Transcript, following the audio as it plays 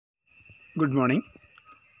Good morning.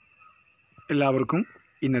 എല്ലാവർക്കും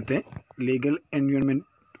ഇന്നത്തെ legal environment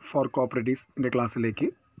four കോപ്പറേറ്റീവ്സിൻ്റെ ക്ലാസ്സിലേക്ക്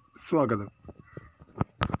സ്വാഗതം.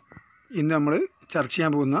 ഇന്ന് നമ്മൾ ചർച്ച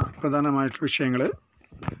ചെയ്യാൻ പോകുന്ന പ്രധാനമായിട്ടുള്ള വിഷയങ്ങൾ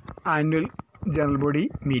annual general body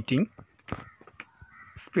meeting,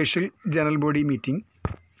 special general body meeting,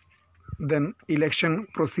 then election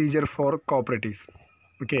procedure for cooperatives.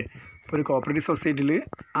 Okay, ഇപ്പോൾ ഒരു കോപ്പറേറ്റീവ് സൊസൈറ്റിയിൽ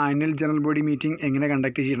ആനുവൽ ജനറൽ ബോഡി മീറ്റിംഗ് എങ്ങനെ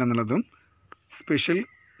കണ്ടക്ട് ചെയ്യണം എന്നുള്ളതും സ്പെഷ്യൽ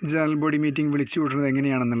ജനറൽ ബോഡി മീറ്റിംഗ് വിളിച്ചു കൂട്ടുന്നത്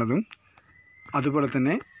എങ്ങനെയാണെന്നുള്ളതും അതുപോലെ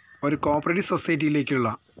തന്നെ ഒരു കോപ്പറേറ്റീവ് സൊസൈറ്റിയിലേക്കുള്ള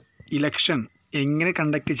ഇലക്ഷൻ എങ്ങനെ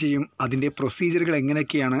കണ്ടക്ട് ചെയ്യും, അതിൻ്റെ പ്രൊസീജിയറുകൾ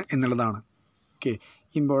എങ്ങനെയൊക്കെയാണ് എന്നുള്ളതാണ്. ഓക്കെ,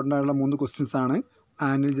 ഇമ്പോർട്ടൻ്റ് ആയിട്ടുള്ള 3 ക്വസ്റ്റ്യൻസാണ്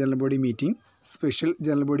annual general body meeting, special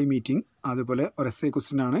general body meeting, അതുപോലെ ഒരു എസ്സേ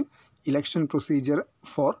ക്വസ്റ്റ്യനാണ് ഇലക്ഷൻ പ്രൊസീജിയർ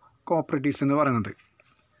ഫോർ കോപ്പറേറ്റീവ്സ് എന്ന് പറയുന്നത്.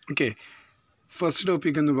 ഓക്കെ, ഫസ്റ്റ്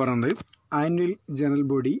ടോപ്പിക് എന്ന് പറയുന്നത് annual general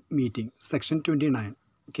body meeting, section 29.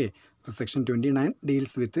 Okay, Section 29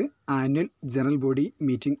 deals with annual general body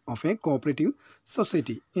meeting of a cooperative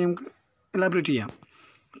society. നമുക്ക് elaborate ചെയ്യാം.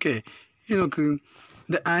 Okay, ഇനി നോക്ക്.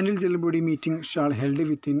 The annual general body meeting shawl held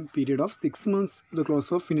within period of 6 months the close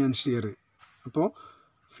of financial year. അപ്പോൾ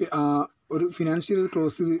ഒരു financial year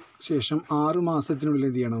close ചെയ്ത ശേഷം 6 മാസത്തിനുള്ളിൽ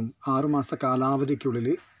എന്ത് ചെയ്യണം? 6 മാസ കാലാവധിക്കുള്ളിൽ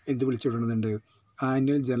എന്ത് വിളിച്ചു കൂട്ടേണ്ടതുണ്ട്?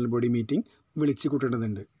 ആനുവൽ ജനറൽ ബോഡി മീറ്റിംഗ് വിളിച്ചു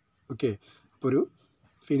കൂട്ടേണ്ടതുണ്ട്. ഓക്കെ, അപ്പോൾ ഒരു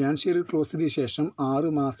ഫിനാൻഷ്യൽ ഇയർ ക്ലോസ് ചെയ്ത ശേഷം 6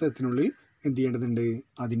 മാസത്തിനുള്ളിൽ എന്ത് ചെയ്യേണ്ടതുണ്ട്?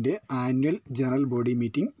 അതിൻ്റെ ആനുവൽ ജനറൽ ബോഡി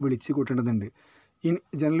മീറ്റിംഗ് വിളിച്ച് കൂട്ടേണ്ടതുണ്ട്. In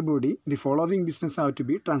general body the following business have to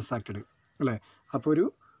B transacted. അല്ലേ, അപ്പോൾ ഒരു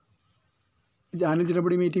ആനുവൽ ജനറൽ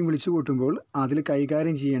ബോഡി മീറ്റിംഗ് വിളിച്ചു കൂട്ടുമ്പോൾ അതിൽ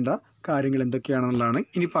കൈകാര്യം ചെയ്യേണ്ട കാര്യങ്ങൾ എന്തൊക്കെയാണെന്നുള്ളതാണ്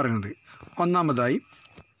ഇനി പറയുന്നത്. ഒന്നാമതായി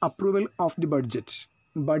അപ്രൂവൽ ഓഫ് ദി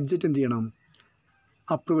ബഡ്ജറ്റ് എന്ത് ചെയ്യണം?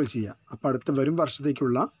 അപ്രൂവൽ ചെയ്യുക. അപ്പോൾ അടുത്ത വരും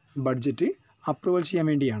വർഷത്തേക്കുള്ള ബഡ്ജറ്റ് അപ്രൂവൽ ചെയ്യാൻ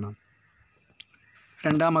വേണ്ടിയാണ്.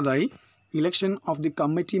 രണ്ടാമതായി election of the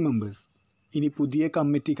committee members. ഇനി പുതിയ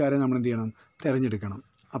കമ്മിറ്റിക്കാരെ നമ്മൾ എന്ത് ചെയ്യണം? തിരഞ്ഞെടുക്കണം.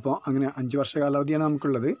 അപ്പോൾ അങ്ങനെ 5 വർഷ കാലാവധിയാണ്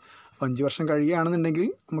നമുക്കുള്ളത്. അപ്പോൾ 5 വർഷം കഴിയുകയാണെന്നുണ്ടെങ്കിൽ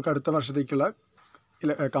നമുക്ക് അടുത്ത വർഷത്തേക്കുള്ള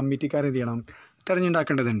കമ്മിറ്റിക്കാരെ എന്ത് ചെയ്യണം?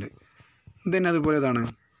 തിരഞ്ഞെടുക്കേണ്ടതുണ്ട്. ദെൻ അതുപോലെ ഇതാണ്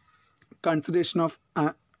കൺസിഡറേഷൻ ഓഫ്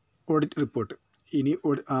ഓഡിറ്റ് റിപ്പോർട്ട്. ഇനി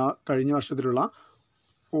കഴിഞ്ഞ വർഷത്തിലുള്ള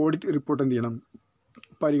ഓഡിറ്റ് റിപ്പോർട്ട് എന്ത് ചെയ്യണം?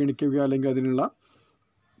 പരിഗണിക്കുക, അല്ലെങ്കിൽ അതിനുള്ള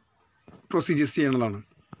പ്രൊസീജിയേഴ്സ് ചെയ്യേണ്ടതാണ്.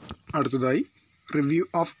 അടുത്തതായി review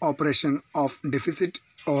of operation of deficit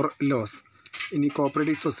or loss. ഇനി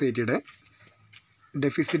കോപ്പറേറ്റീവ് സൊസൈറ്റിയുടെ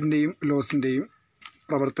ഡെഫിസിറ്റിൻ്റെയും ലോസിൻ്റെയും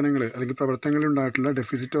പ്രവർത്തനങ്ങൾ, അല്ലെങ്കിൽ പ്രവർത്തനങ്ങളിലുണ്ടായിട്ടുള്ള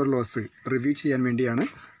ഡെഫിസിറ്റ് ഓർ ലോസ് റിവ്യൂ ചെയ്യാൻ വേണ്ടിയാണ്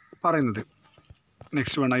പറയുന്നത്.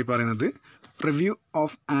 നെക്സ്റ്റ് വണ്ണായി പറയുന്നത് review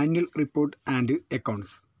of annual report and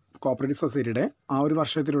accounts. Cooperative സൊസൈറ്റിയുടെ ആ ഒരു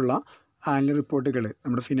വർഷത്തിലുള്ള ആനുവൽ റിപ്പോർട്ടുകൾ,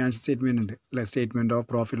 നമ്മുടെ ഫിനാൻഷ്യൽ സ്റ്റേറ്റ്മെൻറ്റ് ഉണ്ട് അല്ലെ, statement of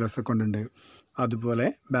profit loss account ഉണ്ട്, അതുപോലെ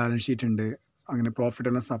ബാലൻസ് ഷീറ്റ് ഉണ്ട്, അങ്ങനെ profit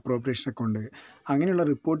and loss appropriation account, അങ്ങനെയുള്ള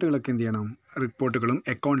റിപ്പോർട്ടുകളൊക്കെ എന്ത് ചെയ്യണം? റിപ്പോർട്ടുകളും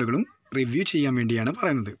അക്കൗണ്ടുകളും റിവ്യൂ ചെയ്യാൻ വേണ്ടിയാണ്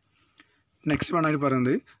പറയുന്നത്. നെക്സ്റ്റ് വണ്ണായിട്ട്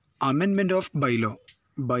പറയുന്നത് അമെൻമെൻറ്റ് ഓഫ്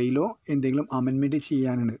ബൈലോ എന്തെങ്കിലും അമെൻമെൻറ്റ്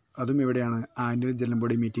ചെയ്യാനുണ്ട്, അതും എവിടെയാണ്? ആനുവൽ ജനറൽ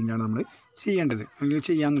ബോഡി മീറ്റിംഗിലാണ് നമ്മൾ ചെയ്യേണ്ടത്, അല്ലെങ്കിൽ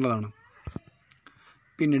ചെയ്യാമെന്നുള്ളതാണ്.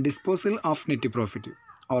 പിന്നെ ഡിസ്പോസൽ ഓഫ് നെറ്റ് പ്രോഫിറ്റ്.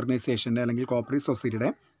 ഓർഗനൈസേഷൻ്റെ അല്ലെങ്കിൽ കോപ്പറേറ്റീവ്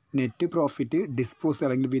സൊസൈറ്റിയുടെ നെറ്റ് പ്രോഫിറ്റ് ഡിസ്പോസൽ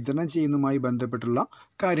അല്ലെങ്കിൽ വിതരണം ചെയ്യുന്നതുമായി ബന്ധപ്പെട്ടുള്ള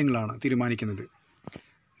കാര്യങ്ങളാണ് തീരുമാനിക്കുന്നത്.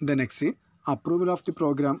 The next approval of the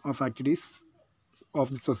programme of activities of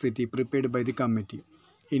the society prepared by the committee.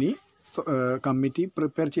 ഇനി കമ്മിറ്റി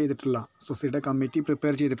പ്രിപ്പയർ ചെയ്തിട്ടുള്ള, സൊസൈറ്റിയുടെ കമ്മിറ്റി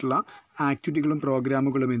പ്രിപ്പയർ ചെയ്തിട്ടുള്ള ആക്ടിവിറ്റികളും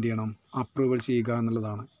പ്രോഗ്രാമുകളും എന്ത് ചെയ്യണം? അപ്രൂവൽ ചെയ്യുക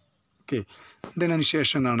എന്നുള്ളതാണ്. ഓക്കെ, ഇതിനു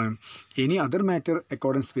ശേഷം എന്താണ്? ഇനി other matter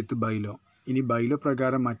accordance with bylaw. ഇനി ബൈലോ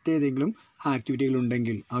പ്രകാരം മറ്റേതെങ്കിലും ആക്ടിവിറ്റികൾ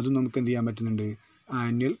ഉണ്ടെങ്കിൽ അതും നമുക്ക് എന്ത് ചെയ്യാൻ പറ്റുന്നുണ്ട്?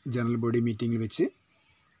 ആനുവൽ ജനറൽ ബോഡി മീറ്റിങ്ങിൽ വെച്ച്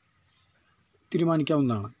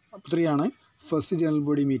തീരുമാനിക്കാവുന്നതാണ്. അപ്പോൾ ഇത്രയാണ് first general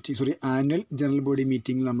body meeting, annual general body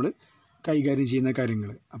മീറ്റിംഗിൽ നമ്മൾ കൈകാര്യം ചെയ്യുന്ന കാര്യങ്ങൾ.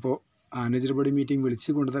 അപ്പോൾ ആനുവൽ ജനറൽ ബോഡി മീറ്റിംഗ് വിളിച്ചു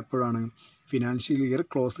കൊണ്ടത് എപ്പോഴാണ്? ഫിനാൻഷ്യൽ ഇയർ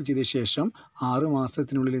ക്ലോസ് ചെയ്ത ശേഷം 6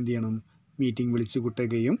 മാസത്തിനുള്ളിൽ എന്ത് ചെയ്യണം? മീറ്റിംഗ് വിളിച്ചു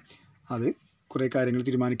കൂട്ടുകയും അത് കുറേ കാര്യങ്ങൾ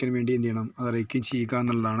തീരുമാനിക്കാൻ വേണ്ടി എന്ത് ചെയ്യണം? അത് അറിയിക്കുകയും ചെയ്യുക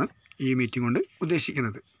എന്നുള്ളതാണ് ഈ മീറ്റിംഗ് കൊണ്ട്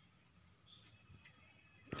ഉദ്ദേശിക്കുന്നത്.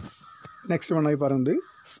 നെക്സ്റ്റ് വണ്ണായി പറയുന്നത്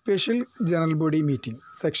special general body meeting,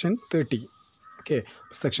 section 30. Okay,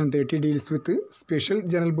 section 30 deals with special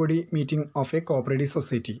general body meeting of A cooperative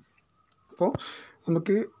society. അപ്പോൾ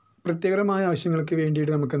നമുക്ക് പ്രത്യേകമായ ആവശ്യങ്ങൾക്ക്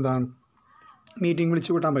വേണ്ടിയിട്ട് നമുക്ക് എന്താണ് മീറ്റിംഗ്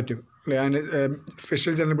വിളിച്ചു കൂട്ടാൻ പറ്റും, അല്ലെ?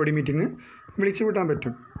 സ്പെഷ്യൽ ജനറൽ ബോഡി മീറ്റിംഗ് വിളിച്ചു കൂട്ടാൻ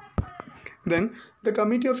പറ്റും. Then the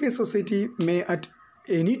committee of A society may at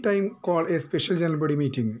any time call A special general body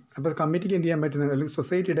meeting. അപ്പോൾ കമ്മിറ്റിക്ക് എന്ത് ചെയ്യാൻ പറ്റുന്നത്, അല്ലെങ്കിൽ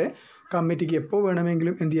സൊസൈറ്റിയുടെ കമ്മിറ്റിക്ക് എപ്പോൾ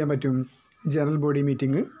വേണമെങ്കിലും എന്ത് ചെയ്യാൻ പറ്റും? ജനറൽ ബോഡി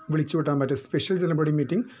മീറ്റിംഗ് വിളിച്ചു കൂട്ടാൻ പറ്റും, സ്പെഷ്യൽ ജനറൽ ബോഡി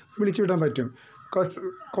മീറ്റിംഗ് വിളിച്ചു കൂട്ടാൻ പറ്റും.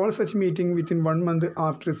 Call such meeting within 1 month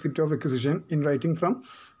after receipt of requisition in writing from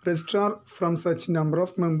registrar from such number of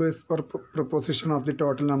members or proposition of the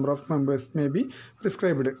total number of members may be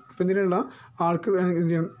prescribed. അപ്പോൾ ഇതിനുള്ള ആൾക്ക്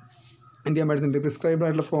എന്ത് ചെയ്യാൻ പറ്റുന്നുണ്ട്, prescribe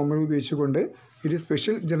ആയിട്ടുള്ള ഫോമുകൾ ഉപയോഗിച്ചുകൊണ്ട് ഒരു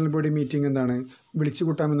സ്പെഷ്യൽ ജനറൽ ബോഡി മീറ്റിംഗ് എന്താണ് വിളിച്ചു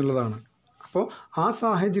കൂട്ടാമെന്നുള്ളതാണ്. അപ്പോൾ ആ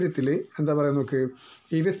സാഹചര്യത്തിൽ എന്താ പറയുക നോക്ക്,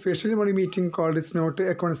 ഈ special body meeting called is not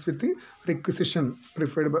അക്കോൺസ് with requisition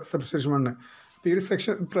preferred subsection 1. അപ്പോൾ ഈ ഒരു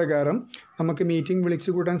സെക്ഷൻ പ്രകാരം നമുക്ക് മീറ്റിംഗ് വിളിച്ചു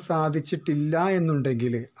കൂട്ടാൻ സാധിച്ചിട്ടില്ല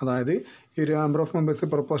എന്നുണ്ടെങ്കിൽ, അതായത് ഈ ഒരു നമ്പർ ഓഫ് മെമ്പേഴ്സ്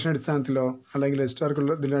പ്രൊപ്പോർഷൻ അടിസ്ഥാനത്തിലോ അല്ലെങ്കിൽ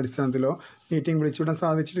രജിസ്ട്രാർക്കുള്ള ഇതിൻ്റെ അടിസ്ഥാനത്തിലോ മീറ്റിംഗ് വിളിച്ചു കൂട്ടാൻ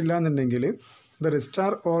സാധിച്ചിട്ടില്ല എന്നുണ്ടെങ്കിൽ the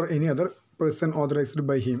registrar or any other person authorised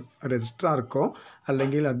by him, രജിസ്ട്രാർക്കോ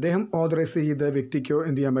അല്ലെങ്കിൽ അദ്ദേഹം ഓതറൈസ് ചെയ്ത വ്യക്തിക്കോ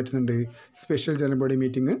എന്ത് ചെയ്യാൻ പറ്റുന്നുണ്ട്, സ്പെഷ്യൽ ജനറൽ ബോഡി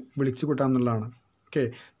മീറ്റിംഗ് വിളിച്ചു കൂട്ടാമെന്നുള്ളതാണ്. Okay,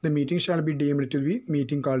 the meeting shall be deemed to B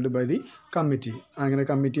meeting called by the committee. അങ്ങനെ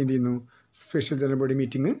കമ്മിറ്റി എന്ത് ചെയ്യുന്നു, സ്പെഷ്യൽ ജനറൽ ബോഡി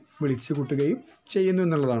മീറ്റിംഗ് വിളിച്ചു കൂട്ടുകയും ചെയ്യുന്നു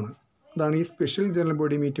എന്നുള്ളതാണ്. അതാണ് ഈ സ്പെഷ്യൽ ജനറൽ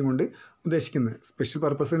ബോഡി മീറ്റിംഗ് കൊണ്ട് ഉദ്ദേശിക്കുന്നത്. സ്പെഷ്യൽ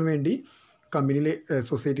പർപ്പസിന് വേണ്ടി കമ്പനിയിലെ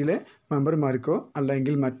സൊസൈറ്റിയിലെ മെമ്പർമാർക്കോ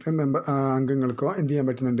അല്ലെങ്കിൽ മറ്റ് അംഗങ്ങൾക്കോ എന്ത് ചെയ്യാൻ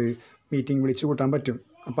പറ്റുന്നുണ്ട്, മീറ്റിംഗ് വിളിച്ചു കൂട്ടാൻ പറ്റും.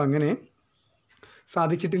 അപ്പോൾ അങ്ങനെ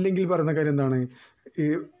സാധിച്ചിട്ടില്ലെങ്കിൽ പറയുന്ന കാര്യം എന്താണ്, ഈ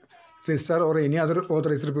registrar or any other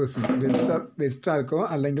authorised person, രജിസ്ട്രാർക്കോ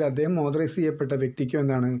അല്ലെങ്കിൽ അദ്ദേഹം ഓതറൈസ് ചെയ്യപ്പെട്ട വ്യക്തിക്കോ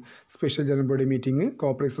എന്താണ്, special general body meeting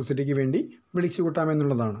cooperative സൊസൈറ്റിക്ക് വേണ്ടി വിളിച്ചു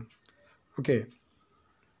കൂട്ടാമെന്നുള്ളതാണ്. ഓക്കെ,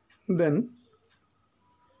 ദെൻ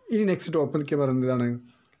ഇനി നെക്സ്റ്റ് ടോപ്പിക്ക് പറയുന്നതാണ്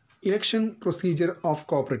ഇലക്ഷൻ പ്രൊസീജിയർ ഓഫ്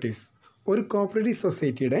കോപ്പറേറ്റീവ്സ്. ഒരു കോപ്പറേറ്റീവ്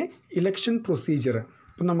സൊസൈറ്റിയുടെ ഇലക്ഷൻ പ്രൊസീജിയർ.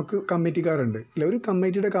 ഇപ്പം നമുക്ക് കമ്മിറ്റിക്കാരുണ്ട് അല്ലെ, ഒരു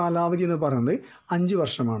കമ്മിറ്റിയുടെ കാലാവധി എന്ന് പറയുന്നത് 5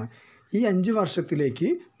 വർഷമാണ്. ഈ 5 വർഷത്തിലേക്ക്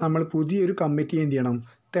നമ്മൾ പുതിയൊരു കമ്മിറ്റി എന്ത് ചെയ്യണം,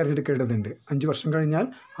 തിരഞ്ഞെടുക്കേണ്ടതുണ്ട്. 5 വർഷം കഴിഞ്ഞാൽ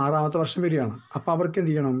 6ാമത്തെ വർഷം വരികയാണ്. അപ്പോൾ അവർക്ക്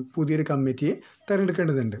എന്ത് ചെയ്യണം, പുതിയൊരു കമ്മിറ്റിയെ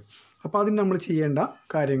തിരഞ്ഞെടുക്കേണ്ടതുണ്ട്. അപ്പോൾ അതിന് നമ്മൾ ചെയ്യേണ്ട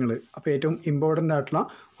കാര്യങ്ങൾ, അപ്പോൾ ഏറ്റവും ഇമ്പോർട്ടൻ്റ് ആയിട്ടുള്ള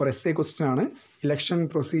ഒരു എസ്എ ക്വസ്റ്റ്യൻ ആണ് election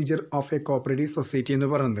procedure of A cooperative society എന്ന്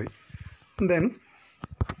പറയുന്നത്. Then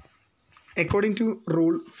according to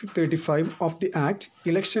Rule 35 of the Act,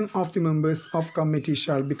 election of the members of committee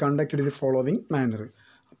shall be conducted in the following manner.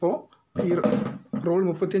 അപ്പോൾ ഈ റൂൾ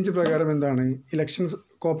 35 പ്രകാരം എന്താണ്, ഇലക്ഷൻ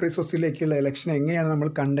കോപ്പറേറ്റീവ് സൊസൈറ്റിയിലേക്കുള്ള ഇലക്ഷൻ എങ്ങനെയാണ് നമ്മൾ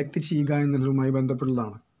conduct ചെയ്യുക എന്നതുമായി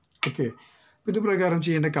ബന്ധപ്പെട്ടുള്ളതാണ്. ഓക്കെ, ഇത് പ്രകാരം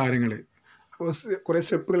ചെയ്യേണ്ട കാര്യങ്ങൾ, അപ്പോൾ കുറേ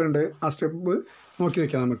സ്റ്റെപ്പുകളുണ്ട്. ആ സ്റ്റെപ്പ് നോക്കി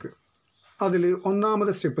വയ്ക്കാം നമുക്ക്. അതിൽ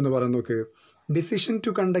ഒന്നാമത്തെ സ്റ്റെപ്പ് എന്ന് പറയുന്നത് നോക്ക്, ഡിസിഷൻ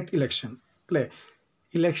ടു കണ്ടക്ട് ഇലക്ഷൻ അല്ലേ.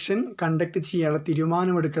 ഇലക്ഷൻ കണ്ടക്ട് ചെയ്യാനുള്ള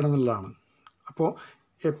തീരുമാനമെടുക്കണം എന്നുള്ളതാണ്. അപ്പോൾ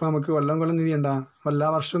ഇപ്പോൾ നമുക്ക് കൊല്ലം എന്ത് ചെയ്യണ്ട, എല്ലാ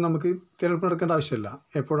വർഷവും നമുക്ക് തിരഞ്ഞെടുപ്പ് നടക്കേണ്ട ആവശ്യമില്ല.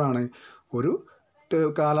 എപ്പോഴാണ്, ഒരു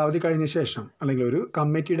കാലാവധി കഴിഞ്ഞ ശേഷം, അല്ലെങ്കിൽ ഒരു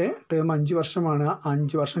കമ്മിറ്റിയുടെ ടേം 5 വർഷമാണ്,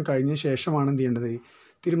 5 വർഷം കഴിഞ്ഞ ശേഷമാണ് എന്ത് ചെയ്യേണ്ടത്,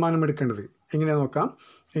 തീരുമാനമെടുക്കേണ്ടത്. എങ്ങനെയാണ് നോക്കാം.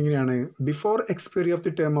 എങ്ങനെയാണ്, before expiry of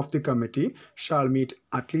the term of the committee shall meet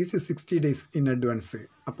at least 60 days in advance.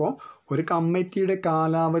 അപ്പോൾ ഒരു കമ്മിറ്റിയുടെ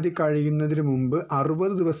കാലാവധി കഴിയുന്നതിന് മുമ്പ്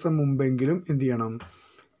 60 ദിവസം മുമ്പെങ്കിലും എന്ത് ചെയ്യണം,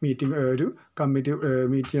 ഒരു കമ്മിറ്റി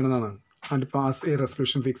മീറ്റ് ചെയ്യണമെന്നാണ്. And pass A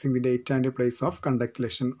resolution fixing the date and place of conduct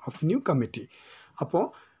election of new committee. അപ്പോൾ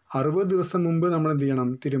 60 ദിവസം മുമ്പ് നമ്മൾ എന്ത് ചെയ്യണം,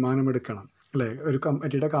 തീരുമാനമെടുക്കണം അല്ലേ. ഒരു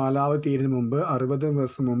കമ്മിറ്റിയുടെ കാലാവധി തീരുന്നതിന് മുമ്പ് 60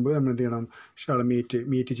 ദിവസം മുമ്പ് നമ്മൾ എന്ത് ചെയ്യണം,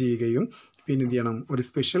 മീറ്റ് ചെയ്യുകയും പിന്നെ എന്ത് ചെയ്യണം, ഒരു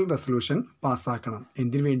സ്പെഷ്യൽ റെസൊല്യൂഷൻ പാസ്സാക്കണം.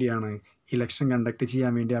 എന്തിനു വേണ്ടിയാണ്, ഇലക്ഷൻ കണ്ടക്ട്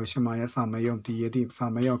ചെയ്യാൻ വേണ്ടി ആവശ്യമായ സമയവും തീയതിയും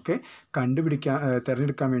സമയമൊക്കെ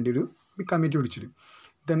തിരഞ്ഞെടുക്കാൻ വേണ്ടി ഒരു committee വിളിച്ചിടും.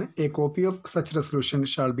 Then A copy of such resolution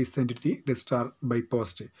shall be send to the registrar by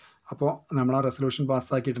post. അപ്പോൾ നമ്മൾ ആ റെസൊല്യൂഷൻ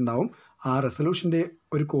പാസ്സാക്കിയിട്ടുണ്ടാവും. ആ റെസൊല്യൂഷൻ്റെ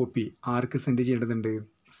ഒരു കോപ്പി ആർക്ക് സെൻഡ് ചെയ്യേണ്ടതുണ്ട്,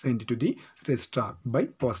 send to the registrar by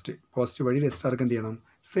post. Post വഴി രജിസ്ട്രാർക്ക് എന്ത് ചെയ്യണം,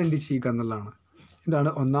 സെൻഡ് ചെയ്യുക എന്നുള്ളതാണ്.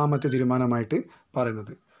 ഇതാണ് ഒന്നാമത്തെ തീരുമാനമായിട്ട്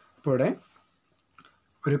പറയുന്നത്. ഇപ്പോൾ ഇവിടെ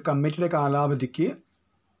ഒരു കമ്മിറ്റിയുടെ കാലാവധിക്ക്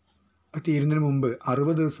തീരുന്നതിന് മുമ്പ്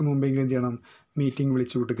 60 ദിവസം മുമ്പെങ്കിലും എന്ത് ചെയ്യണം, മീറ്റിംഗ്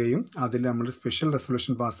വിളിച്ചു കൂട്ടുകയും അതിൽ നമ്മൾ സ്പെഷ്യൽ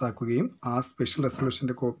റെസൊല്യൂഷൻ പാസ്സാക്കുകയും ആ സ്പെഷ്യൽ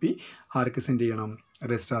റെസൊല്യൂഷൻ്റെ കോപ്പി ആർക്ക് സെൻഡ് ചെയ്യണം,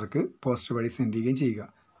 രജിസ്ട്രാർക്ക് പോസ്റ്റ് വഴി സെൻഡ് ചെയ്യുകയും ചെയ്യുക.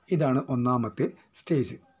 ഇതാണ് ഒന്നാമത്തെ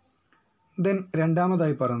സ്റ്റേജ്. ദെൻ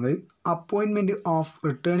രണ്ടാമതായി പറയുന്നത് അപ്പോയിൻമെൻറ്റ് ഓഫ്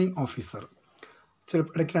റിട്ടേണിംഗ് ഓഫീസർ.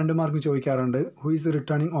 ചിലപ്പോൾ ഇടയ്ക്ക് 2 മാർക്ക് ചോദിക്കാറുണ്ട്, ഹു ഈസ്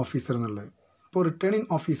റിട്ടേണിംഗ് ഓഫീസർ എന്നുള്ളത്. അപ്പോൾ റിട്ടേണിംഗ്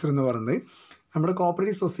ഓഫീസർ എന്ന് പറയുന്നത് നമ്മുടെ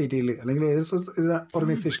കോപ്പറേറ്റീവ് സൊസൈറ്റിയിൽ അല്ലെങ്കിൽ ഏത്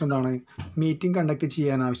ഓർഗനൈസേഷൻ എന്താണ് മീറ്റിംഗ് കണ്ടക്ട്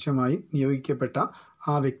ചെയ്യാൻ ആവശ്യമായി നിയോഗിക്കപ്പെട്ട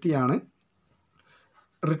ആ വ്യക്തിയാണ്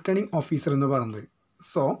റിട്ടേണിംഗ് ഓഫീസർ എന്ന് പറയുന്നത്.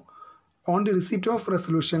 So on the receipt of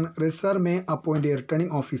resolution registrar may appoint A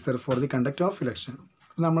returning officer for the conduct of election.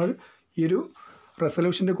 നമ്മൾ ഈ ഒരു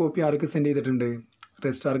റെസൊല്യൂഷൻ്റെ കോപ്പി ആർക്ക് സെൻഡ് ചെയ്തിട്ടുണ്ട്,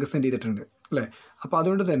 രജിസ്ട്രാർക്ക് സെൻഡ് ചെയ്തിട്ടുണ്ട് അല്ലേ. അപ്പോൾ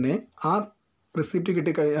അതുകൊണ്ട് തന്നെ ആ റെസിപ്റ്റ്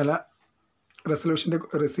കിട്ടിക്കഴിഞ്ഞാൽ റെസൊല്യൂഷൻ്റെ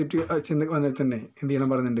റെസിപ്റ്റ് ചെന്ന് വന്നാൽ തന്നെ എന്ത്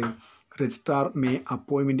ചെയ്യണം പറയുന്നുണ്ട്, registrar may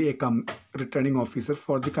appointment A returning officer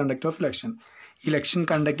for the conduct of election. Election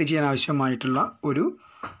conduct ചെയ്യാൻ ആവശ്യമായിട്ടുള്ള ഒരു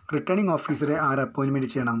റിട്ടേണിംഗ് ഓഫീസറെ ആര് അപ്പോയിൻമെൻറ്റ്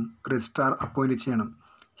ചെയ്യണം, രജിസ്ട്രാർ അപ്പോയിൻറ്റ് ചെയ്യണം.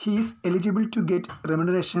 He is eligible to get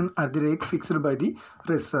remuneration at the rate fixed by the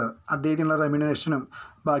registrar. അദ്ദേഹത്തിനുള്ള റെമ്യൂണറേഷനും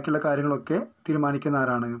ബാക്കിയുള്ള കാര്യങ്ങളൊക്കെ തീരുമാനിക്കുന്ന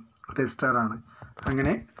ആരാണ്, രജിസ്ട്രാറാണ്.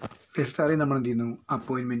 അങ്ങനെ രജിസ്ട്രാറെ നമ്മൾ എന്ത് ചെയ്യുന്നു,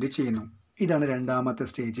 അപ്പോയിൻമെൻറ്റ് ചെയ്യുന്നു. ഇതാണ് രണ്ടാമത്തെ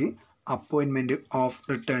stage, appointment of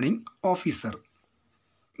returning officer.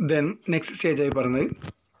 Then next സ്റ്റേജായി പറഞ്ഞത്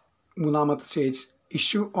മൂന്നാമത്തെ stage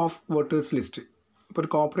issue of voters list. ഇപ്പോൾ ഒരു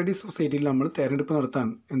കോപ്പറേറ്റീവ് സൊസൈറ്റിയിൽ നമ്മൾ തിരഞ്ഞെടുപ്പ് നടത്താൻ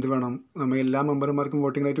എന്ത് വേണം? നമ്മൾ എല്ലാ മെമ്പർമാർക്കും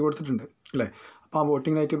വോട്ടിംഗ് റൈറ്റ് കൊടുത്തിട്ടുണ്ട് അല്ലേ? അപ്പോൾ ആ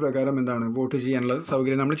വോട്ടിംഗ് റൈറ്റ് പ്രകാരം എന്താണ് വോട്ട് ചെയ്യാനുള്ള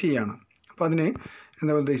സൗകര്യം നമ്മൾ ചെയ്യുകയാണ്. അപ്പോൾ അതിന്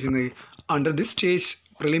എന്താ ഉദ്ദേശിക്കുന്നത്? Under this stage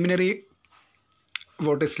preliminary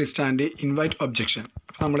voters list and invite objection.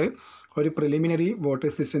 നമ്മൾ ഒരു പ്രിലിമിനറി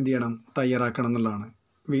വോട്ടേഴ്സ് ലിസ്റ്റ് എന്ത് ചെയ്യണം? തയ്യാറാക്കണം എന്നുള്ളതാണ്.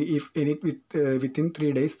 If any within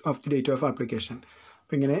 3 days of the date of application.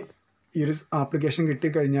 അപ്പോൾ ഇങ്ങനെ ഈ ഒരു ആപ്ലിക്കേഷൻ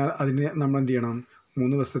കിട്ടിക്കഴിഞ്ഞാൽ അതിന് നമ്മൾ എന്ത് ചെയ്യണം? 3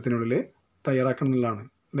 ദിവസത്തിനുള്ളിൽ തയ്യാറാക്കണം എന്നുള്ളതാണ്.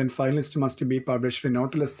 Then final list must be published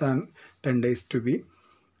not less than 10 days to B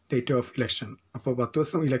date of election. അപ്പോൾ 10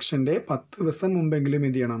 ദിവസം ഇലക്ഷൻ്റെ 10 ദിവസം മുമ്പെങ്കിലും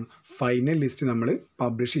എന്ത് ചെയ്യണം? ഫൈനൽ ലിസ്റ്റ് നമ്മൾ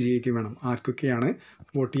പബ്ലിഷ് ചെയ്യുകയും വേണം. ആർക്കൊക്കെയാണ്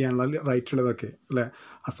വോട്ട് ചെയ്യാനുള്ള റൈറ്റ് ഉള്ളതൊക്കെ അല്ലേ?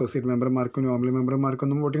 അസോസിയേറ്റ് മെമ്പർമാർക്കും നോമിനൽ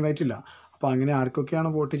മെമ്പർമാർക്കൊന്നും വോട്ടിംഗ് റൈറ്റ് ഇല്ല. അപ്പോൾ അങ്ങനെ ആർക്കൊക്കെയാണ്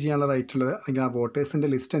വോട്ട് ചെയ്യാനുള്ള റൈറ്റ് ഉള്ളത് അല്ലെങ്കിൽ ആ വോട്ടേഴ്സിൻ്റെ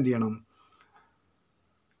ലിസ്റ്റ് എന്ത് ചെയ്യണം?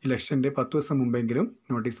 ഇലക്ഷൻ്റെ 10 ദിവസം മുമ്പെങ്കിലും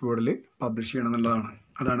നോട്ടീസ് ബോർഡിൽ പബ്ലിഷ് ചെയ്യണം എന്നുള്ളതാണ്.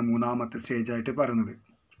 അതാണ് മൂന്നാമത്തെ സ്റ്റേജായിട്ട് പറയുന്നത്.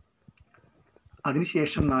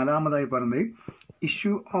 അതിനുശേഷം നാലാമതായി പറഞ്ഞത്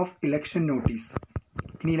ഇഷ്യൂ ഓഫ് ഇലക്ഷൻ നോട്ടീസ്.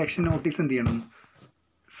 ഇനി ഇലക്ഷൻ നോട്ടീസ് എന്ത് ചെയ്യണം?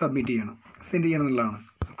 സബ്മിറ്റ് ചെയ്യണം, സെൻഡ് ചെയ്യണം എന്നുള്ളതാണ്.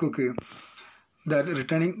 നോക്ക്, the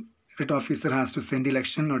returning officer has to send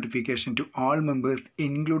election notification to all members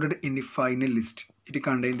included in the final list it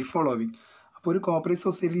contain the following. അപ്പോൾ ഒരു കോപ്പറേറ്റീവ്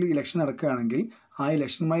സൊസൈറ്റിയിൽ ഇലക്ഷൻ നടക്കുകയാണെങ്കിൽ ആ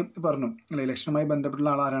ഇലക്ഷനുമായി പറഞ്ഞു അല്ല, ഇലക്ഷനുമായി ബന്ധപ്പെട്ടുള്ള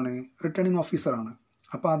ആളാരാണ്? റിട്ടേണിംഗ് ഓഫീസറാണ്.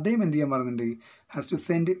 അപ്പോൾ അദ്ദേഹം എന്ത് ചെയ്യാൻ പറയുന്നുണ്ട്? Has to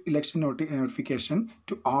send election notification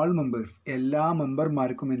to all members. എല്ലാ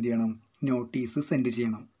മെമ്പർമാർക്കും എന്ത് ചെയ്യണം? നോട്ടീസ് സെൻഡ്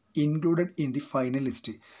ചെയ്യണം. Included in the final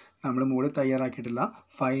list. നമ്മൾ മുകളിൽ തയ്യാറാക്കിയിട്ടുള്ള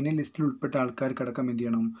ഫൈനൽ ലിസ്റ്റിൽ ഉൾപ്പെട്ട ആൾക്കാർക്കടക്കം എന്ത്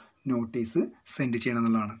ചെയ്യണം? നോട്ടീസ് സെൻഡ് ചെയ്യണം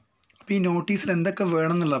എന്നുള്ളതാണ്. അപ്പോൾ ഈ നോട്ടീസിൽ എന്തൊക്കെ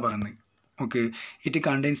വേണം എന്നുള്ള പറയുന്നത്. Okay, it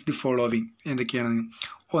contains the following. എന്തൊക്കെയാണ്?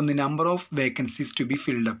 ഒന്ന്, number of vacancies to be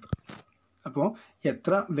filled up. അപ്പോൾ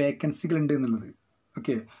എത്ര വേക്കൻസികൾ ഉണ്ട് എന്നുള്ളത്.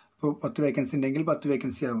 ഓക്കെ, അപ്പോൾ 10 വേക്കൻസി ഉണ്ടെങ്കിൽ 10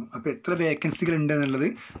 വേക്കൻസി ആകും. അപ്പോൾ എത്ര വേക്കൻസികൾ ഉണ്ട് എന്നുള്ളത്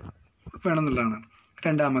വേണമെന്നുള്ളതാണ്.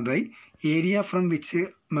 രണ്ടാമതായി area from which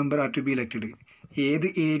member R to B elected. ഏത്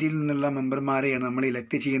ഏരിയയിൽ നിന്നുള്ള മെമ്പർമാരെയാണ് നമ്മൾ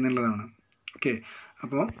ഇലക്ട് ചെയ്യുന്നുള്ളതാണ്. ഓക്കെ,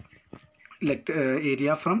 അപ്പോൾ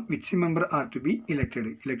area from which member R to B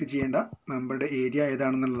elected. Elect ചെയ്യേണ്ട മെമ്പറുടെ ഏരിയ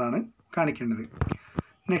ഏതാണെന്നുള്ളതാണ് കാണിക്കേണ്ടത്.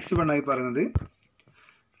 നെക്സ്റ്റ് വണ്ണായി പറയുന്നത്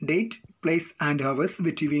date, place and hours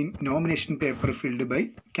between nomination paper filled by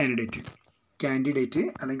candidate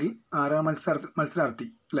അല്ലെങ്കിൽ ആരാ മത്സരാർത്ഥി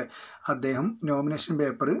അല്ലേ, അദ്ദേഹം നോമിനേഷൻ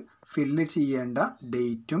പേപ്പർ ഫില്ല് ചെയ്യേണ്ട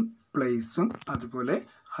ഡേറ്റും പ്ലേസും അതുപോലെ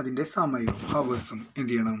അതിൻ്റെ സമയവും ഹവേഴ്സും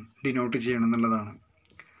എന്ത് ചെയ്യണം? ഡിനോട്ട് ചെയ്യണം എന്നുള്ളതാണ്.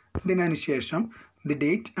 ഇതിനു ശേഷം the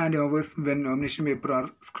date and hours when nomination paper R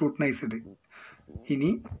scrutinised.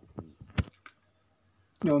 ഇനി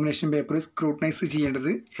നോമിനേഷൻ പേപ്പർ സ്ക്രൂട്ടനൈസ്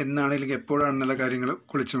ചെയ്യേണ്ടത് എന്നാണ് അല്ലെങ്കിൽ എപ്പോഴാണെന്നുള്ള കാര്യങ്ങൾ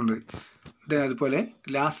കുളിച്ചുകൊണ്ട്. അതുപോലെ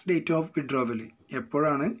ലാസ്റ്റ് ഡേറ്റ് ഓഫ് വിഡ്രോവൽ.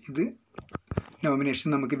 എപ്പോഴാണ് ഇത് നോമിനേഷൻ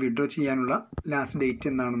നമുക്ക് വിഡ്രോ ചെയ്യാനുള്ള ലാസ്റ്റ് ഡേറ്റ്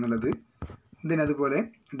എന്നാണെന്നുള്ളത്. അതുപോലെ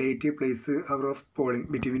date, place, hour of polling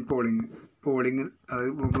between polling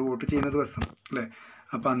അതായത് വോട്ട് ചെയ്യുന്ന ദിവസം അല്ലേ.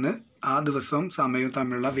 അപ്പം അന്ന് ആ ദിവസവും സമയവും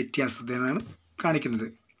തമ്മിലുള്ള വ്യത്യാസത്തിനാണ് കാണിക്കുന്നത്.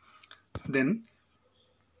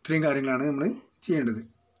 ഇത്രയും കാര്യങ്ങളാണ് നമ്മൾ ചെയ്യേണ്ടത്.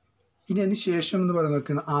 ഇനി അതിന് ശേഷം എന്ന്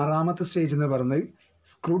പറയുന്നത് ആറാമത്തെ സ്റ്റേജ് എന്ന് പറയുന്നത്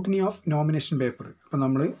സ്ക്രൂട്ടിനി ഓഫ് നോമിനേഷൻ പേപ്പർ. അപ്പോൾ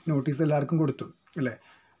നമ്മൾ നോട്ടീസ് എല്ലാവർക്കും കൊടുത്തു അല്ലേ.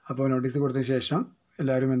 അപ്പോൾ നോട്ടീസ് കൊടുത്തതിന് ശേഷം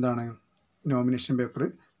എല്ലാവരും എന്താണ്? നോമിനേഷൻ പേപ്പർ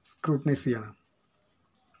സ്ക്രൂട്ടനൈസ് ചെയ്യണം.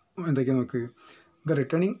 എന്തൊക്കെയാണ് നോക്ക്. The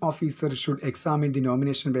returning officer should examine the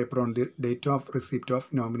nomination paper on the date of receipt of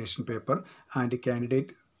nomination paper and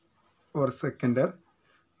candidate or സെക്കൻഡർ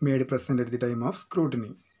made present at the time of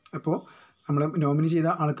scrutiny. അപ്പോൾ നമ്മൾ നോമിനി ചെയ്ത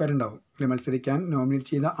ആൾക്കാരുണ്ടാവും അല്ലെ, മത്സരിക്കാൻ നോമിനേറ്റ്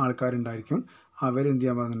ചെയ്ത ആൾക്കാരുണ്ടായിരിക്കും. അവരെന്ത്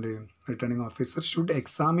ചെയ്യാൻ പറയുന്നുണ്ട്? Returning officer should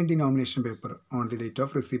examine the nomination paper on the date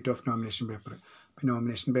of receipt of nomination paper. അപ്പോൾ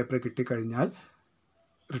നോമിനേഷൻ പേപ്പർ കിട്ടിക്കഴിഞ്ഞാൽ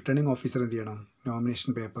റിട്ടേണിംഗ് ഓഫീസർ എന്ത് ചെയ്യണം? നോമിനേഷൻ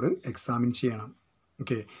പേപ്പർ എക്സാമിൻ ചെയ്യണം.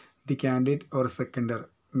 Okay, the candidate or സെക്കൻഡർ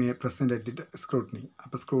may present at the scrutiny.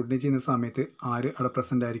 അപ്പോൾ scrutiny ചെയ്യുന്ന സമയത്ത് ആര് അവിടെ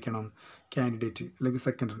പ്രസൻ്റ് ആയിരിക്കണം? കാൻഡിഡേറ്റ് അല്ലെങ്കിൽ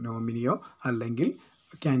സെക്കൻഡർ, നോമിനിയോ അല്ലെങ്കിൽ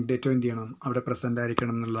കാൻഡിഡേറ്റോ എന്ത് ചെയ്യണം? അവിടെ പ്രസൻ്റ്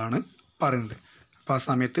ആയിരിക്കണം എന്നുള്ളതാണ് പറയുന്നത്. അപ്പോൾ ആ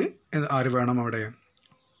സമയത്ത് ആര് വേണം അവിടെ?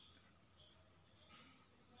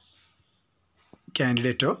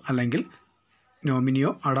 കാൻഡിഡേറ്റോ അല്ലെങ്കിൽ നോമിനിയോ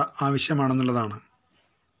അവിടെ ആവശ്യമാണെന്നുള്ളതാണ്.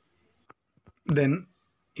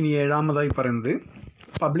 ഇനി ഏഴാമതായി പറയുന്നത്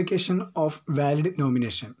പബ്ലിക്കേഷൻ ഓഫ് വാലിഡ്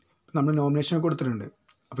നോമിനേഷൻ. നമ്മൾ നോമിനേഷൻ കൊടുത്തിട്ടുണ്ട്.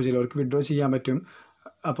 അപ്പോൾ ചിലർക്ക് വിഡ്രോ ചെയ്യാൻ പറ്റും.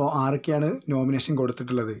 അപ്പോൾ ആരൊക്കെയാണ് നോമിനേഷൻ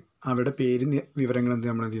കൊടുത്തിട്ടുള്ളത് അവരുടെ പേര് വിവരങ്ങൾ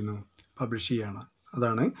നമ്മൾ എന്ത് ചെയ്യുന്നു? പബ്ലിഷ് ചെയ്യുകയാണ്.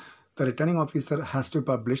 അതാണ് the returning officer has to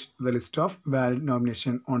publish the list of valid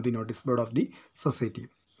nomination on the notice board of the society.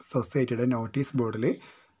 സൊസൈറ്റിയുടെ നോട്ടീസ് ബോർഡിൽ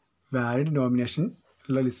വാലിഡ് നോമിനേഷൻ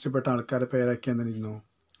ഉള്ള ലിസ്റ്റിൽപ്പെട്ട ആൾക്കാരുടെ പേരൊക്കെ എന്തെങ്കിലും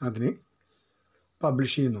അതിന്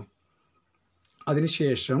പബ്ലിഷ് ചെയ്യുന്നു.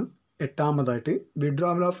 അതിനുശേഷം എട്ടാമതായിട്ട്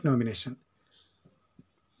വിഡ്രോവൽ ഓഫ് നോമിനേഷൻ.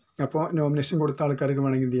 അപ്പോൾ നോമിനേഷൻ കൊടുത്ത ആൾക്കാർക്ക്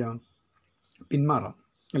വേണമെങ്കിൽ എന്ത് ചെയ്യാം, പിന്മാറാം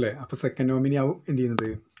അല്ലേ. അപ്പോൾ സെക്കൻഡ് നോമിനി ആവും എന്ത് ചെയ്യുന്നത്,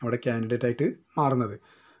 അവിടെ കാൻഡിഡേറ്റ് ആയിട്ട് മാറുന്നത്.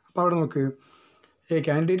 അപ്പോൾ അവിടെ നോക്ക്, A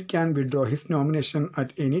candidate can withdraw his nomination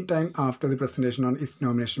at any time after the presentation on his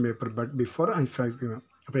nomination paper but before 5 PM.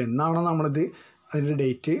 അപ്പോൾ എന്നാണോ നമ്മളിത് അതിൻ്റെ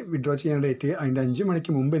ഡേറ്റ് വിഡ്രോ ചെയ്യുന്ന ഡേറ്റ് അതിൻ്റെ 5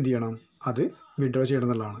 മണിക്ക് മുമ്പ് എന്ത് ചെയ്യണം, അത് വിഡ്രോ ചെയ്യണം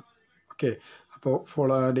എന്നുള്ളതാണ്. ഓക്കെ, അപ്പോൾ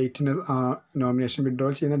ഡേറ്റിന് നോമിനേഷൻ വിഡ്രോ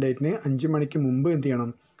ചെയ്യുന്ന ഡേറ്റിന് 5 മണിക്ക് മുമ്പ് എന്ത്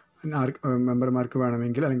ചെയ്യണം, മെമ്പർമാർക്ക്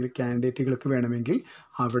വേണമെങ്കിൽ അല്ലെങ്കിൽ കാൻഡിഡേറ്റുകൾക്ക് വേണമെങ്കിൽ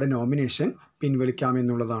അവിടെ നോമിനേഷൻ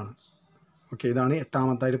പിൻവലിക്കാമെന്നുള്ളതാണ്. ഓക്കെ, ഇതാണ്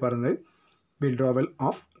 8ാമത്തായിട്ട് പറയുന്നത്, വിഡ്രോവൽ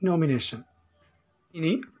ഓഫ് നോമിനേഷൻ.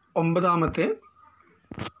 ഇനി 9ാമത്തെ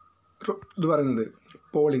ഇത് പറയുന്നത്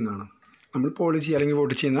പോളിംഗ് ആണ്. നമ്മൾ പോൾ ചെയ്യുക അല്ലെങ്കിൽ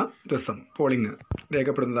വോട്ട് ചെയ്യുന്ന ദിവസം polling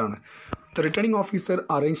രേഖപ്പെടുന്നതാണ്. The returning officer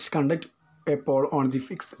arrange conduct A Paul on the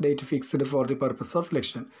fixed date fixed for the purpose of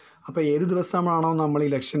election. അപ്പോൾ ഏത് ദിവസമാണോ നമ്മൾ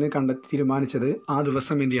ഇലക്ഷന് തീരുമാനിച്ചത് ആ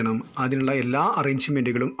ദിവസം എന്ത് ചെയ്യണം, അതിനുള്ള എല്ലാ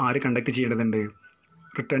അറേഞ്ച്മെൻറ്റുകളും ആര് കണ്ടക്ട് ചെയ്യേണ്ടതുണ്ട്,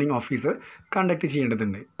 റിട്ടേണിംഗ് ഓഫീസർ കണ്ടക്ട്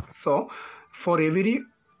ചെയ്യേണ്ടതുണ്ട്. So for every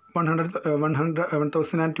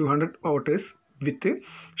 1,200 voters with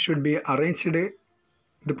should be arranged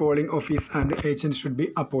the polling office and agent should be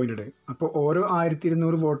appointed. അപ്പോൾ ഓരോ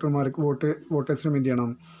 1200 വോട്ടേഴ്സിനും എന്ത് ചെയ്യണം,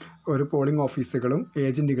 ഒരു പോളിംഗ് ഓഫീസുകളും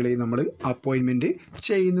ഏജൻറ്റുകളെയും നമ്മൾ അപ്പോയിൻമെൻറ്റ്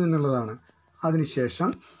ചെയ്യുന്നു എന്നുള്ളതാണ്. അതിനുശേഷം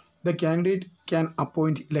the candidate can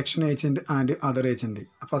appoint election agent and other agent.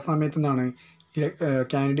 അപ്പോൾ ആ സമയത്ത് എന്താണ്,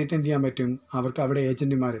 കാൻഡിഡേറ്റ് എന്ത് ചെയ്യാൻ പറ്റും, അവർക്ക് അവിടെ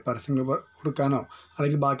ഏജൻറ്റുമാർ പരസ്യങ്ങൾ കൊടുക്കാനോ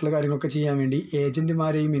അല്ലെങ്കിൽ ബാക്കിയുള്ള കാര്യങ്ങളൊക്കെ ചെയ്യാൻ വേണ്ടി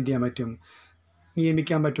ഏജൻറ്റുമാരെയും എന്ത് ചെയ്യാൻ പറ്റും,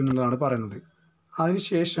 നിയമിക്കാൻ പറ്റും എന്നുള്ളതാണ് പറയുന്നത്.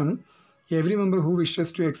 അതിനുശേഷം every member who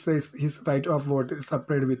wishes to exercise his right of vote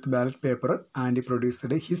supplied with ballot paper and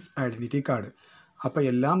produced his identity card. അപ്പോൾ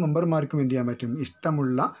എല്ലാ മെമ്പർമാർക്കും എന്ത് ചെയ്യാൻ പറ്റും,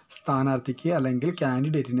 ഇഷ്ടമുള്ള സ്ഥാനാർത്ഥിക്ക് അല്ലെങ്കിൽ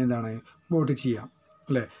കാൻഡിഡേറ്റിന് എന്താണ് വോട്ട് ചെയ്യാം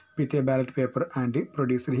അല്ലേ, with a ballot paper and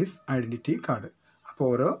produced his identity card. അപ്പോൾ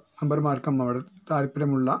ഓരോ മെമ്പർമാർക്കും അവിടെ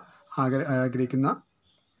താല്പര്യമുള്ള ആഗ്രഹിക്കുന്ന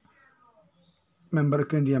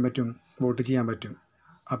മെമ്പർക്ക് എന്ത് ചെയ്യാൻ പറ്റും, വോട്ട് ചെയ്യാൻ പറ്റും.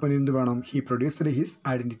 അപ്പോൾ എന്ത് വേണം, he produced his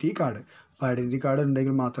identity card. അപ്പോൾ ഐഡൻറ്റിറ്റി കാർഡ്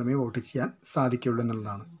ഉണ്ടെങ്കിൽ മാത്രമേ വോട്ട് ചെയ്യാൻ സാധിക്കുകയുള്ളൂ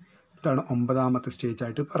എന്നുള്ളതാണ്. ഇതാണ് 9ാമത്തെ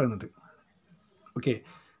സ്റ്റേജായിട്ട് പറയുന്നത്. ഓക്കെ,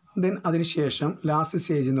 ദെൻ അതിനുശേഷം ലാസ്റ്റ്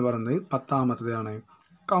സ്റ്റേജ് എന്ന് പറയുന്നത് 10ാമത്തേതാണ്,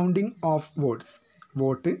 counting of votes.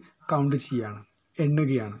 Vote count ചെയ്യാണ്,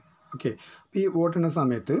 എണ്ണുകയാണ്. ഓക്കെ, അപ്പോൾ ഈ വോട്ട് എണ്ണുന്ന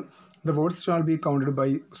സമയത്ത് the votes shall be counted by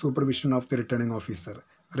supervision of the returning officer.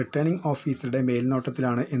 Returning ഓഫീസറുടെ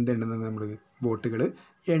മേൽനോട്ടത്തിലാണ് എന്തെണ്ണുന്നത്, നമ്മൾ വോട്ടുകൾ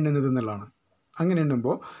എണ്ണുന്നത് എന്നുള്ളതാണ്. അങ്ങനെ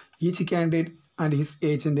എണ്ണുമ്പോൾ each candidate and his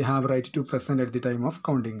agent have right to present at the time of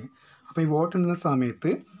counting. അപ്പോൾ ഈ വോട്ട് എണ്ണുന്ന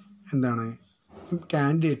സമയത്ത് എന്താണ്,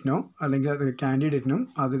 കാൻഡിഡേറ്റിനോ അല്ലെങ്കിൽ കാൻഡിഡേറ്റിനും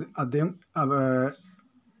അദ്ദേഹം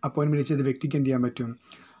അപ്പോയിൻമെൻറ്റ് ചെയ്ത വ്യക്തിക്ക് എന്ത് ചെയ്യാൻ പറ്റും,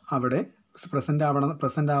 അവിടെ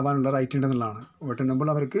പ്രസൻറ്റ് ആവാനുള്ള റൈറ്റ് ഉണ്ടെന്നുള്ളതാണ്. വോട്ട്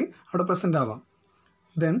എണ്ണുമ്പോൾ അവർക്ക് അവിടെ പ്രസൻറ്റ് ആവാം.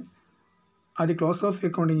 Then at the close of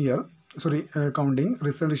counting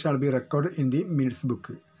result shall be recorded in the minutes book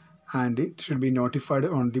and it should be notified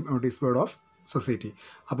on the notice board of society.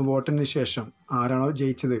 അപ്പോൾ വോട്ടിന് ശേഷം ആരാണോ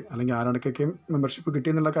ജയിച്ചത് അല്ലെങ്കിൽ ആരാണൊക്കെ മെമ്പർഷിപ്പ്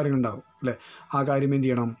കിട്ടിയെന്നുള്ള കാര്യങ്ങളുണ്ടാവും അല്ലേ, ആ കാര്യം എന്ത്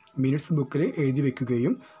ചെയ്യണം, മിനിറ്റ്സ് ബുക്കിൽ എഴുതി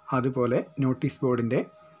വെക്കുകയും അതുപോലെ നോട്ടീസ് ബോർഡ്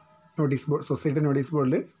സൊസൈറ്റി നോട്ടീസ്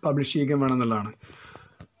ബോർഡിൽ പബ്ലിഷ് ചെയ്യുകയും വേണം എന്നുള്ളതാണ്.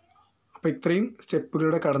 അപ്പോൾ ഇത്രയും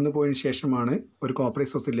സ്റ്റെപ്പുകളുടെ കടന്നു പോയതിന് ശേഷമാണ് ഒരു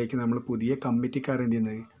കോർപ്പറേറ്റ് സൊസൈറ്റിയിലേക്ക് നമ്മൾ പുതിയ കമ്മിറ്റിക്കാർ എന്ത്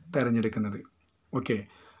ചെയ്യുന്നത്, തിരഞ്ഞെടുക്കുന്നത്. ഓക്കെ,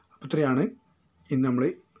 അപ്പോൾ ഇത്രയാണ് ഇന്ന് നമ്മൾ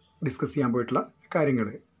ഡിസ്കസ് ചെയ്യാൻ പോയിട്ടുള്ള കാര്യങ്ങൾ.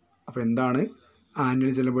 അപ്പോൾ എന്താണ്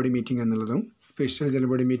ആനുവൽ ജനറൽ ബോഡി മീറ്റിംഗ് എന്നുള്ളതും സ്പെഷ്യൽ ജനറൽ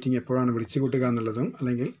ബോഡി മീറ്റിംഗ് എപ്പോഴാണ് വിളിച്ചു കൂട്ടുക എന്നുള്ളതും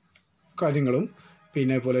അല്ലെങ്കിൽ കാര്യങ്ങളും,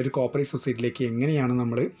 പിന്നെ അതുപോലെ ഒരു കോർപ്പറേറ്റ് സൊസൈറ്റിയിലേക്ക് എങ്ങനെയാണ്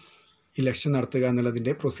നമ്മൾ ഇലക്ഷൻ നടത്തുക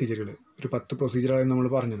എന്നുള്ളതിൻ്റെ പ്രൊസീജിയറുകൾ, ഒരു 10 പ്രൊസീജിയറാണ് നമ്മൾ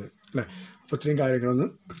പറഞ്ഞത് അല്ലേ. അപ്പോൾ ഇത്രയും കാര്യങ്ങളൊന്ന്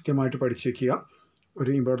കൃത്യമായിട്ട് പഠിച്ചു വയ്ക്കുക.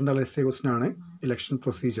 ഒരു ഇമ്പോർട്ടൻ്റ് ആയ എസ്സേ ക്വസ്റ്റ്യൻ ആണ് election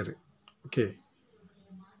procedure. Okay,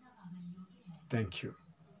 thank you.